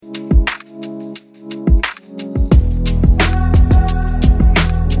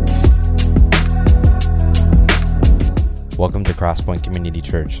Crosspoint Community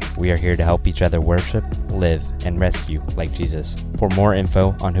Church. We are here to help each other worship, live, and rescue like Jesus. For more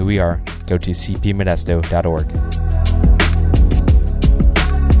info on who we are, go to cpmodesto.org.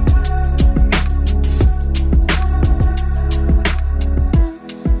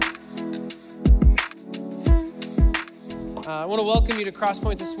 I want to welcome you to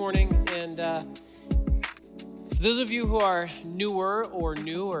Crosspoint this morning, and for those of you who are newer or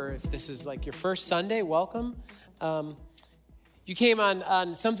new, or if this is like your first Sunday, welcome. You came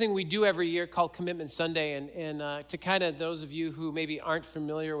on something we do every year called Commitment Sunday, and to kind of those of you who maybe aren't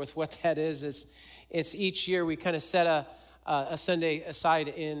familiar with what that is, it's each year we kind of set a Sunday aside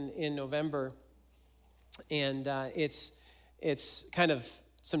in November, and it's kind of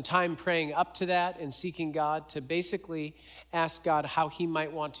some time praying up to that and seeking God to basically ask God how he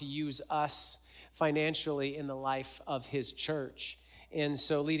might want to use us financially in the life of his church. And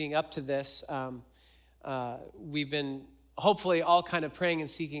so leading up to this, we've been hopefully all kind of praying and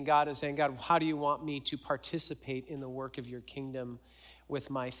seeking God and saying, God, how do you want me to participate in the work of your kingdom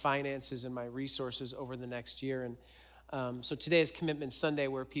with my finances and my resources over the next year? And so today is Commitment Sunday,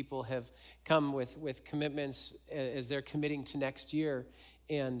 where people have come with commitments as they're committing to next year.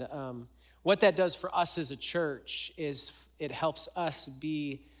 And what that does for us as a church is it helps us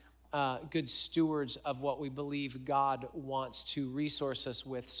be good stewards of what we believe God wants to resource us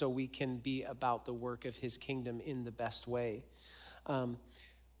with, so we can be about the work of his kingdom in the best way. And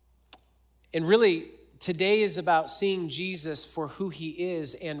really, today is about seeing Jesus for who he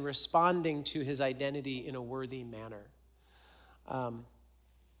is and responding to his identity in a worthy manner. I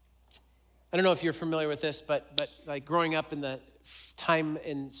don't know if you're familiar with this, but like growing up in the time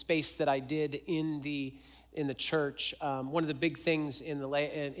and space that I did in the church, one of the big things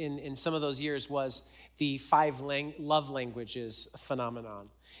in some of those years was the 5 love languages phenomenon.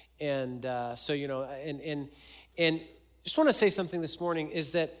 And so, you know, and just want to say something this morning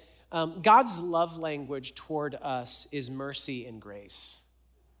is that God's love language toward us is mercy and grace.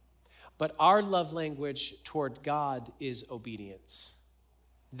 But our love language toward God is obedience.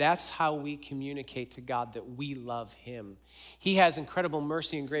 That's how we communicate to God that we love him. He has incredible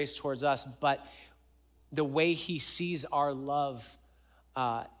mercy and grace towards us, but the way he sees our love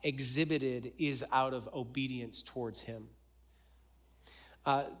exhibited is out of obedience towards him.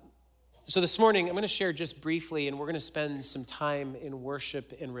 So this morning, I'm going to share just briefly, and we're going to spend some time in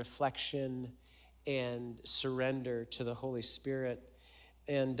worship and reflection and surrender to the Holy Spirit.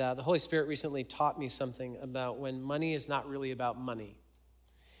 And the Holy Spirit recently taught me something about when money is not really about money.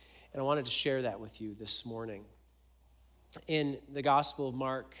 And I wanted to share that with you this morning. In the Gospel of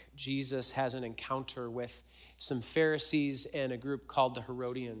Mark, Jesus has an encounter with some Pharisees and a group called the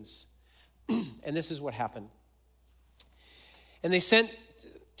Herodians. And this is what happened. And they sent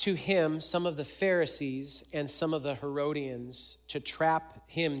to him some of the Pharisees and some of the Herodians to trap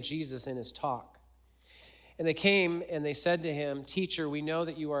him, Jesus, in his talk. And they came and they said to him, "Teacher, we know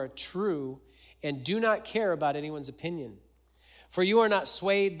that you are true and do not care about anyone's opinion. For you are not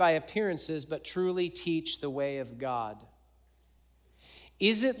swayed by appearances, but truly teach the way of God.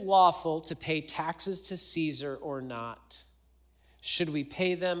 Is it lawful to pay taxes to Caesar or not? Should we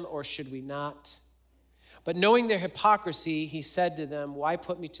pay them or should we not?" But knowing their hypocrisy, he said to them, "Why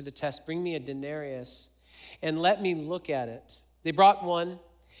put me to the test? Bring me a denarius and let me look at it." They brought one,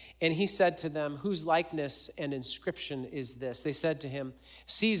 and he said to them, "Whose likeness and inscription is this?" They said to him,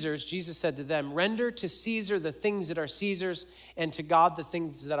 "Caesar's." Jesus said to them, "Render to Caesar the things that are Caesar's, and to God the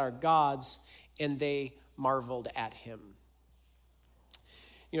things that are God's." And they marveled at him.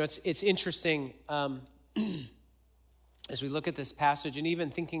 You know, it's interesting as we look at this passage, and even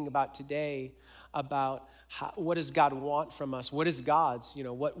thinking about today, about what does God want from us? What is God's? You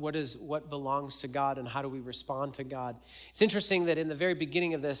know, what belongs to God, and how do we respond to God? It's interesting that in the very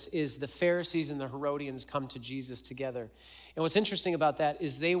beginning of this is the Pharisees and the Herodians come to Jesus together. And what's interesting about that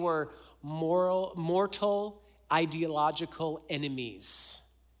is they were mortal, ideological enemies,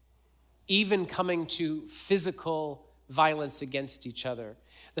 even coming to physical violence against each other.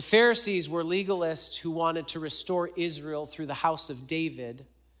 The Pharisees were legalists who wanted to restore Israel through the house of David.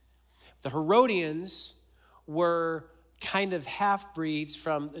 The Herodians were kind of half-breeds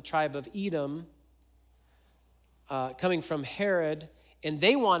from the tribe of Edom, coming from Herod, and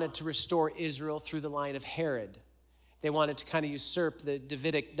they wanted to restore Israel through the line of Herod. They wanted to kind of usurp the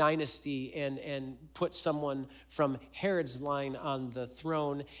Davidic dynasty and put someone from Herod's line on the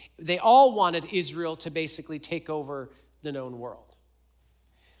throne. They all wanted Israel to basically take over the known world.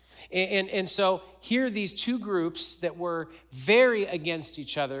 And so here these two groups that were very against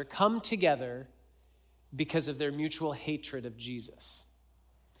each other come together because of their mutual hatred of Jesus.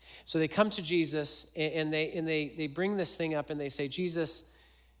 So they come to Jesus and they bring this thing up and they say, Jesus,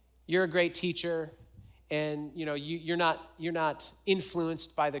 you're a great teacher, and you're not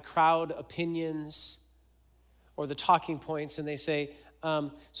influenced by the crowd opinions or the talking points. And they say,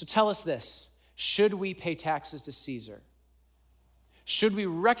 so tell us this: should we pay taxes to Caesar? Should we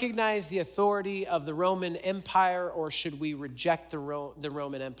recognize the authority of the Roman Empire, or should we reject the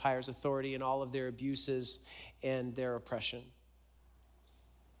Roman Empire's authority and all of their abuses and their oppression?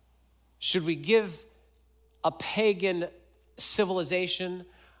 Should we give a pagan civilization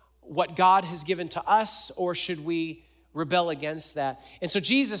what God has given to us, or should we rebel against that? And so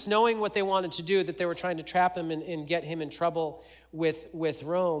Jesus, knowing what they wanted to do, that they were trying to trap him and get him in trouble with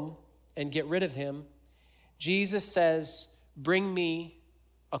Rome and get rid of him, Jesus says, bring me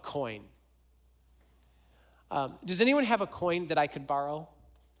a coin. Does anyone have a coin that I could borrow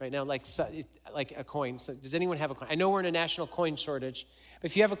right now? Like a coin. So does anyone have a coin? I know we're in a national coin shortage. But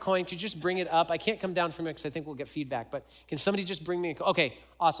if you have a coin, could you just bring it up? I can't come down from it because I think we'll get feedback. But can somebody just bring me a coin? Okay,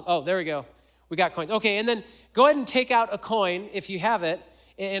 awesome. Oh, there we go. We got coins. Okay, and then go ahead and take out a coin if you have it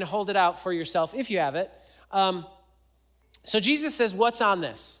and hold it out for yourself if you have it. So Jesus says, what's on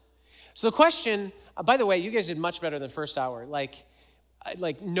this? So the question, by the way, you guys did much better than first hour. Like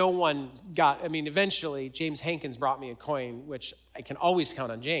no one got, eventually James Hankins brought me a coin, which I can always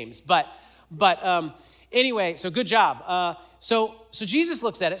count on James. But anyway, so good job. So Jesus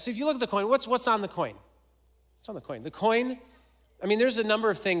looks at it. So if you look at the coin, what's on the coin? What's on the coin? The coin, there's a number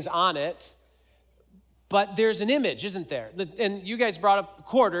of things on it, but there's an image, isn't there? And you guys brought up a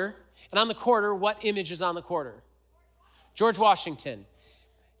quarter, and on the quarter, what image is on the quarter? George Washington.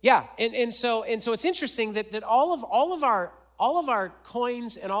 Yeah, and so it's interesting that all of our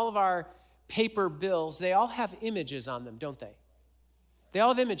coins and all of our paper bills, they all have images on them, don't they? They all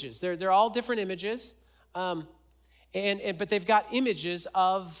have images. They're all different images, but they've got images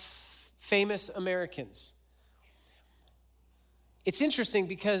of famous Americans. It's interesting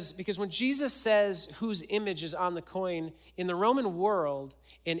because when Jesus says whose image is on the coin, in the Roman world,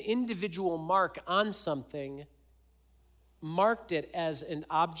 an individual mark on something marked it as an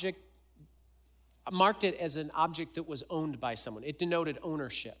object that was owned by someone. It denoted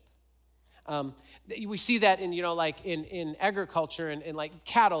ownership. We see that in agriculture and like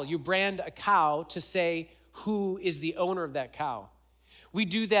cattle. You brand a cow to say who is the owner of that cow. We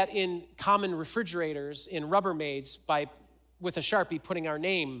do that in common refrigerators, in Rubbermaids, with a Sharpie putting our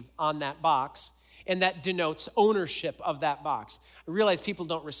name on that box, and that denotes ownership of that box. I realize people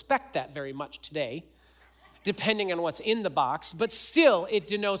don't respect that very much today, depending on what's in the box, but still it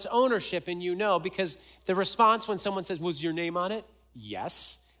denotes ownership, and because the response when someone says, was your name on it?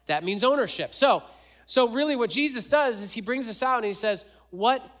 Yes, that means ownership. So really what Jesus does is he brings us out and he says,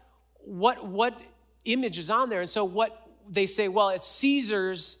 what image is on there? And so what they say, well, it's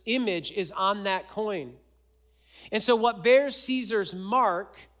Caesar's image is on that coin. And so what bears Caesar's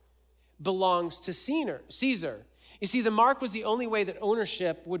mark belongs to Caesar. You see, the mark was the only way that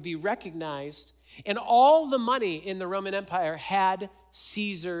ownership would be recognized. And all the money in the Roman Empire had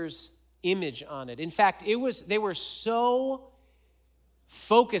Caesar's image on it. In fact, they were so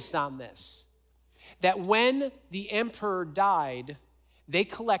focused on this that when the emperor died, they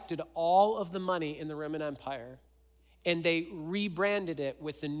collected all of the money in the Roman Empire and they rebranded it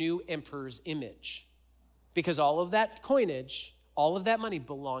with the new emperor's image, because all of that coinage, all of that money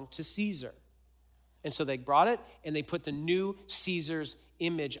belonged to Caesar. And so they brought it and they put the new Caesar's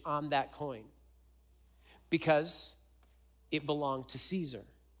image on that coin, because it belonged to Caesar.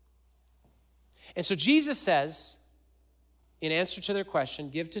 And so Jesus says, in answer to their question,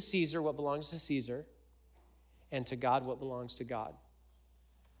 give to Caesar what belongs to Caesar, and to God what belongs to God.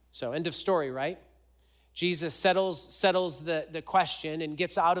 So end of story, right? Jesus settles the question and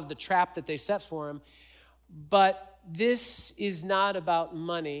gets out of the trap that they set for him. But this is not about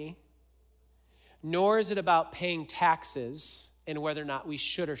money, nor is it about paying taxes and whether or not we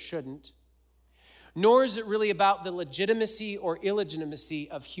should or shouldn't. Nor is it really about the legitimacy or illegitimacy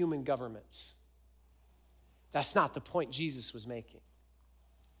of human governments. That's not the point Jesus was making.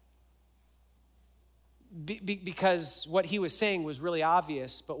 Because what he was saying was really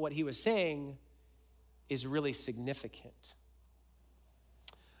obvious, but what he was saying is really significant.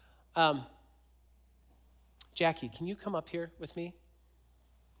 Jackie, can you come up here with me?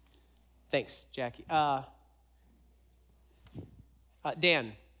 Thanks, Jackie.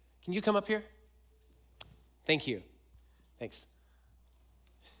 Dan, can you come up here? Thank you. Thanks.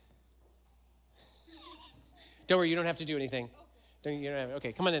 Don't worry, you don't have to do anything.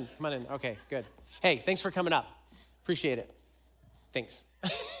 Okay, come on in. Okay, good. Hey, thanks for coming up. Appreciate it. Thanks.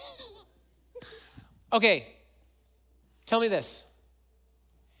 Okay, tell me this.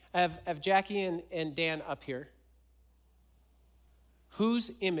 I have Jackie and Dan up here.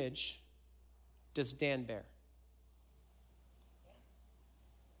 Whose image does Dan bear?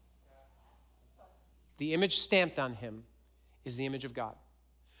 The image stamped on him is the image of God.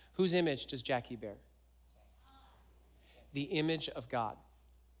 Whose image does Jackie bear? The image of God.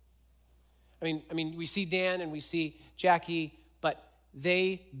 I mean, we see Dan and we see Jackie, but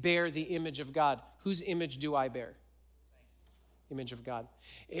they bear the image of God. Whose image do I bear? Image of God.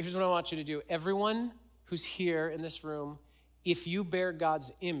 Here's what I want you to do. Everyone who's here in this room, if you bear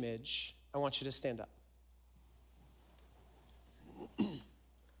God's image, I want you to stand up.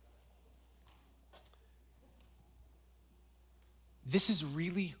 This is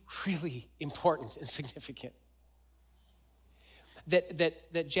really, really important and significant.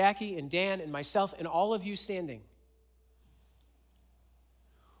 That Jackie and Dan and myself and all of you standing,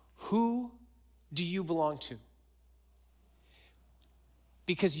 who do you belong to?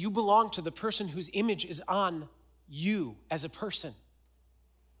 Because you belong to the person whose image is on you as a person.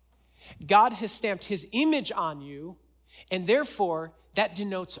 God has stamped his image on you, and therefore that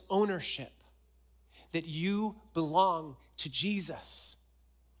denotes ownership, that you belong to Jesus.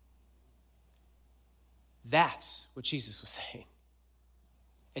 That's what Jesus was saying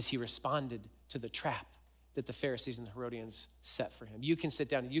as he responded to the trap that the Pharisees and the Herodians set for him. You can sit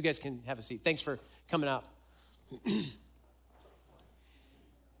down. You guys can have a seat. Thanks for coming out.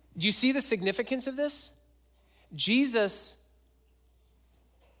 Do you see the significance of this? Jesus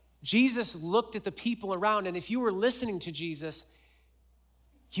looked at the people around, and if you were listening to Jesus,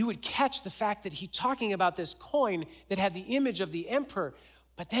 you would catch the fact that he's talking about this coin that had the image of the emperor,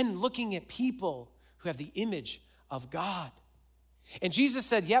 but then looking at people who have the image of God. And Jesus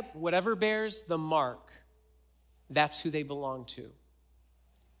said, yep, whatever bears the mark, that's who they belong to.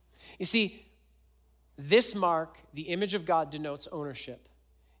 You see, this mark, the image of God, denotes ownership.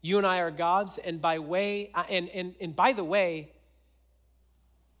 You and I are God's, and by the way,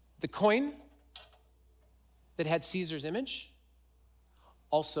 the coin that had Caesar's image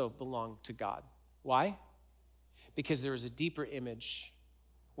also belonged to God. Why? Because there is a deeper image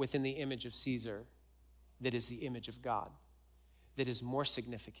within the image of Caesar that is the image of God, that is more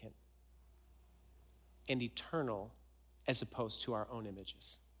significant and eternal as opposed to our own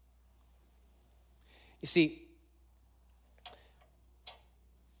images. You see,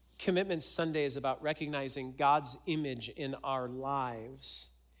 Commitment Sunday is about recognizing God's image in our lives,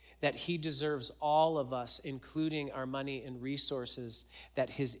 that he deserves all of us, including our money and resources,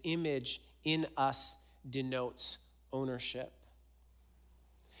 that his image in us denotes ownership.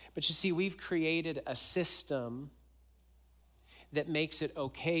 But you see, we've created a system that makes it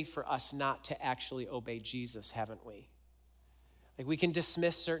okay for us not to actually obey Jesus, haven't we? Like, we can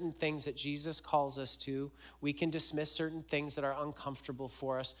dismiss certain things that Jesus calls us to. We can dismiss certain things that are uncomfortable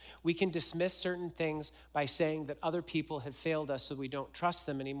for us. We can dismiss certain things by saying that other people have failed us, so we don't trust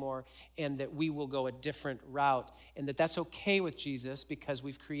them anymore, and that we will go a different route, and that's okay with Jesus because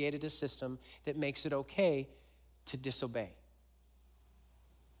we've created a system that makes it okay to disobey.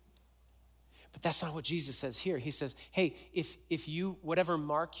 But that's not what Jesus says here. He says, hey, if you, whatever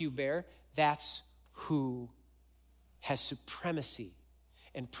mark you bear, that's who has supremacy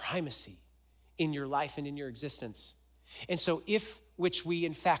and primacy in your life and in your existence. And so which we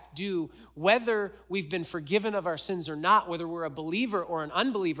in fact do, whether we've been forgiven of our sins or not, whether we're a believer or an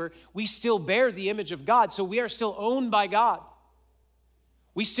unbeliever, we still bear the image of God. So we are still owned by God.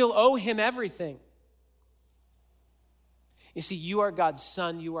 We still owe him everything. You see, you are God's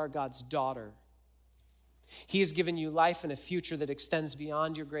son, you are God's daughter. He has given you life and a future that extends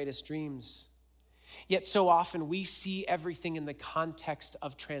beyond your greatest dreams. Yet so often we see everything in the context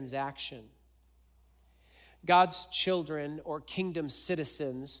of transaction. God's children or kingdom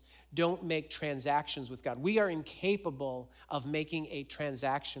citizens don't make transactions with God. We are incapable of making a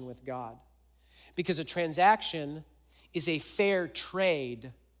transaction with God because a transaction is a fair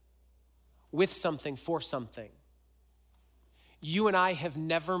trade with something for something. You and I have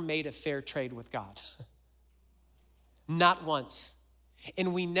never made a fair trade with God. Not once.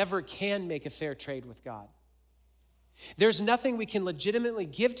 And we never can make a fair trade with God. There's nothing we can legitimately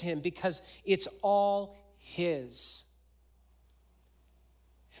give to him because it's all his.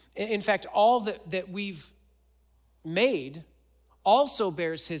 In fact, all that we've made also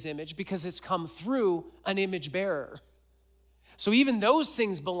bears his image because it's come through an image bearer. So even those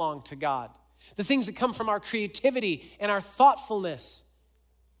things belong to God. The things that come from our creativity and our thoughtfulness,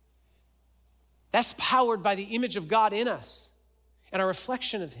 that's powered by the image of God in us and a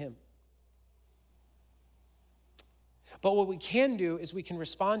reflection of him. But what we can do is we can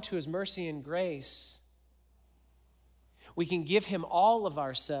respond to his mercy and grace We can give him all of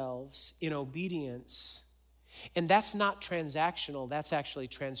ourselves in obedience. And that's not transactional, that's actually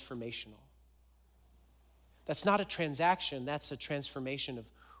transformational. That's not a transaction, that's a transformation of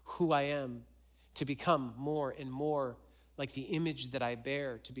who I am to become more and more like the image that I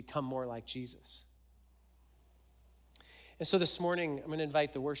bear, to become more like Jesus. And so this morning, I'm going to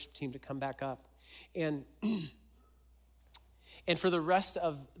invite the worship team to come back up. And for the rest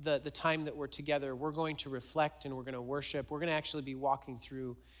of the time that we're together, we're going to reflect and we're going to worship. We're going to actually be walking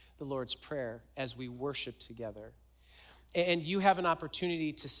through the Lord's Prayer as we worship together. And you have an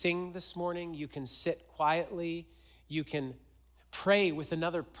opportunity to sing this morning. You can sit quietly. You can pray with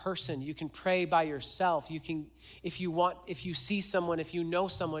another person. You can pray by yourself. You can, if you see someone, if you know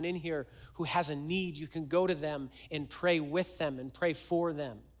someone in here who has a need, you can go to them and pray with them and pray for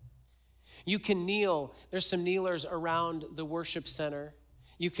them. You can kneel. There's some kneelers around the worship center.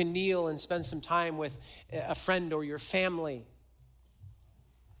 You can kneel and spend some time with a friend or your family.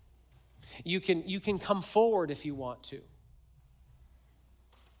 You can come forward if you want to.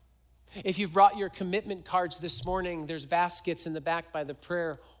 If you've brought your commitment cards this morning, there's baskets in the back by the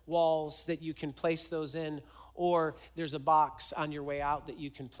prayer walls that you can place those in, or there's a box on your way out that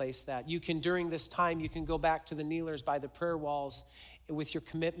you can place that. You can, during this time, you can go back to the kneelers by the prayer walls with your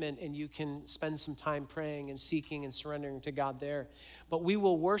commitment, and you can spend some time praying and seeking and surrendering to God there. But we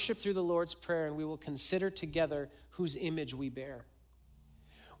will worship through the Lord's Prayer, and we will consider together whose image we bear.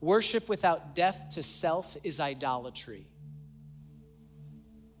 Worship without death to self is idolatry.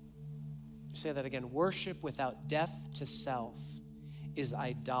 Say that again. Worship without death to self is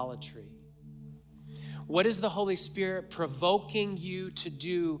idolatry. What is the Holy Spirit provoking you to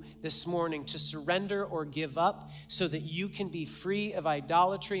do this morning, to surrender or give up so that you can be free of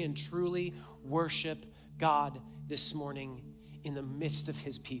idolatry and truly worship God this morning in the midst of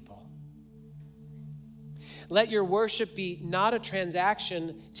his people? Let your worship be not a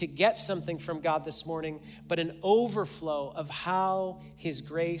transaction to get something from God this morning, but an overflow of how his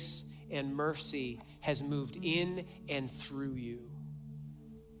grace and mercy has moved in and through you.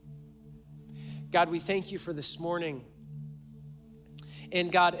 God, we thank you for this morning.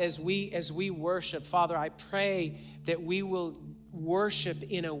 And God, as we worship, Father, I pray that we will worship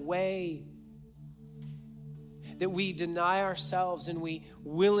in a way that we deny ourselves and we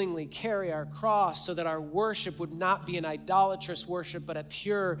willingly carry our cross, so that our worship would not be an idolatrous worship, but a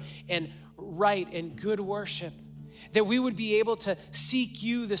pure and right and good worship. That we would be able to seek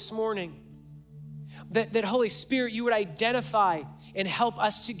you this morning. That Holy Spirit, you would identify and help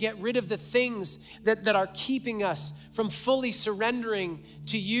us to get rid of the things that are keeping us from fully surrendering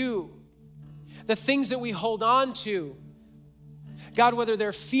to you. The things that we hold on to. God, whether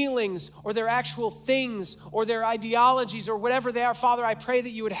they're feelings or they're actual things or their ideologies or whatever they are, Father, I pray that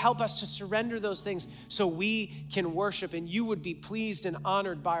you would help us to surrender those things so we can worship and you would be pleased and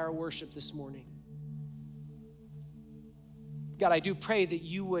honored by our worship this morning. God, I do pray that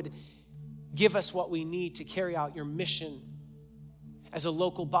you would give us what we need to carry out your mission as a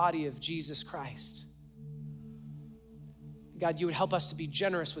local body of Jesus Christ. God, you would help us to be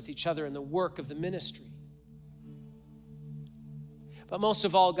generous with each other in the work of the ministry. But most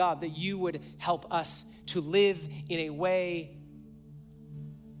of all, God, that you would help us to live in a way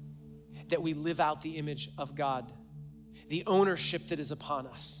that we live out the image of God, the ownership that is upon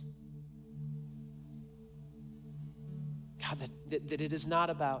us. God, that it is not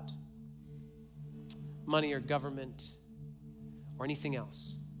about money or government or anything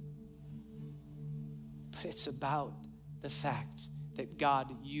else, but it's about the fact that,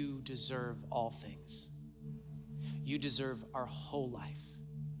 God, you deserve all things. You deserve our whole life.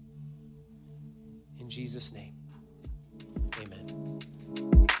 In Jesus' name, amen.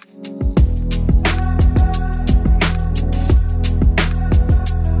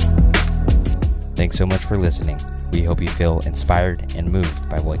 Thanks so much for listening. We hope you feel inspired and moved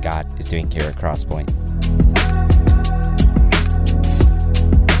by what God is doing here at Crosspoint.